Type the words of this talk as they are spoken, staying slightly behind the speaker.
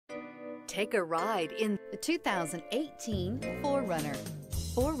Take a ride in the 2018 4Runner.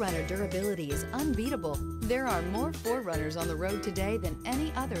 4Runner durability is unbeatable. There are more 4Runners on the road today than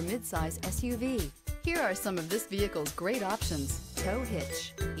any other midsize SUV. Here are some of this vehicle's great options: tow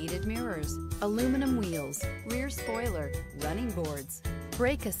hitch, heated mirrors, aluminum wheels, rear spoiler, running boards,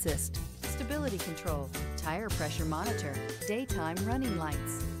 brake assist, stability control, tire pressure monitor, daytime running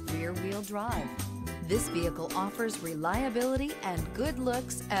lights, rear wheel drive. This vehicle offers reliability and good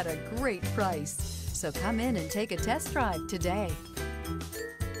looks at a great price. So come in and take a test drive today.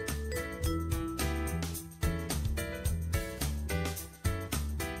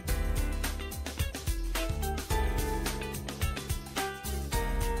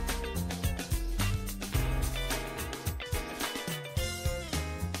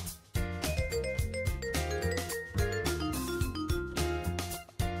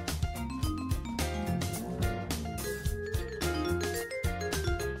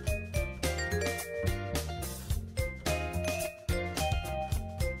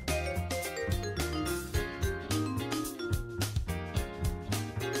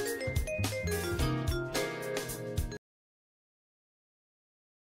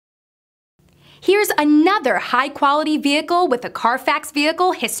 Here's another high-quality vehicle with a Carfax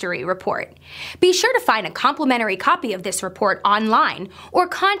Vehicle History Report. Be sure to find a complimentary copy of this report online or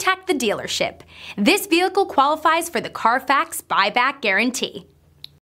contact the dealership. This vehicle qualifies for the Carfax Buyback Guarantee.